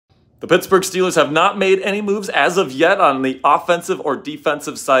The Pittsburgh Steelers have not made any moves as of yet on the offensive or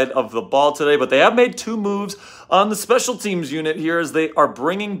defensive side of the ball today, but they have made 2 moves on the special teams unit here as they are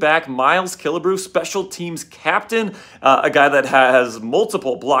bringing back Miles Killebrew, special teams captain, a guy that has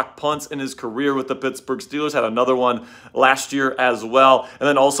multiple blocked punts in his career with the Pittsburgh Steelers, had another one last year as well. And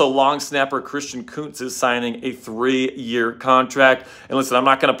then also long snapper Christian Kuntz is signing a 3-year contract. And listen, I'm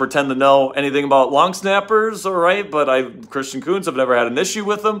not going to pretend to know anything about long snappers, all right, but Christian Kuntz, I've never had an issue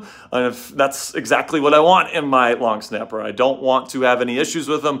with him. And if that's exactly what I want in my long snapper. I don't want to have any issues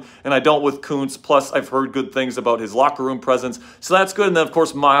with him, and I don't with Kuntz. Plus, I've heard good things about his locker room presence, so that's good. And then, of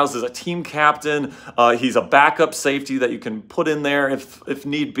course, Miles is a team captain. He's a backup safety that you can put in there if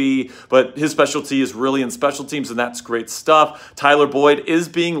need be, but his specialty is really in special teams, and that's great stuff. Tyler Boyd is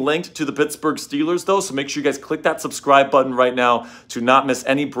being linked to the Pittsburgh Steelers, though, so make sure you guys click that subscribe button right now to not miss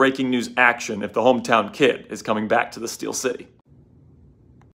any breaking news action if the hometown kid is coming back to the Steel City.